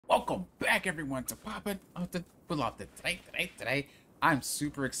Welcome back, everyone, to Poppin' of the Beloved. Today, I'm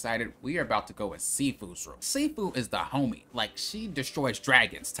super excited. We are about to go in SIFUU'S room. Sifu is the homie. Like, she destroys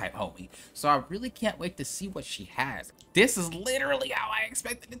dragons type homie. So I really can't wait to see what she has. This is literally how I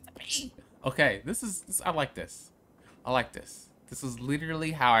expected it to be. Okay, I like this. I like this. This is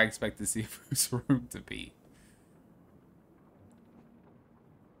literally how I expected SIFUU'S room to be.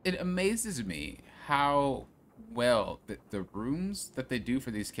 It amazes me how well the rooms that they do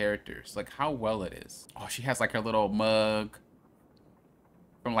for these characters, like how well it is. Oh, she has like her little mug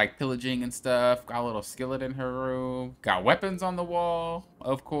from like pillaging and stuff. Got a little skillet in her room. Got weapons on the wall,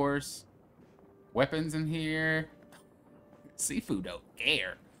 of course. Weapons in here. Sifu don't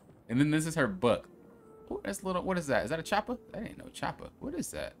care. And then this is her book. Oh, that's little. What is that? Is that a chopper? That ain't no chopper. What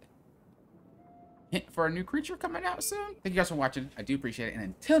is that? Hint for a new creature coming out soon. Thank you guys for watching. I do appreciate it. And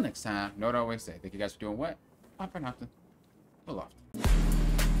until next time, know what I always say. Thank you guys for doing what? Popping out the loft.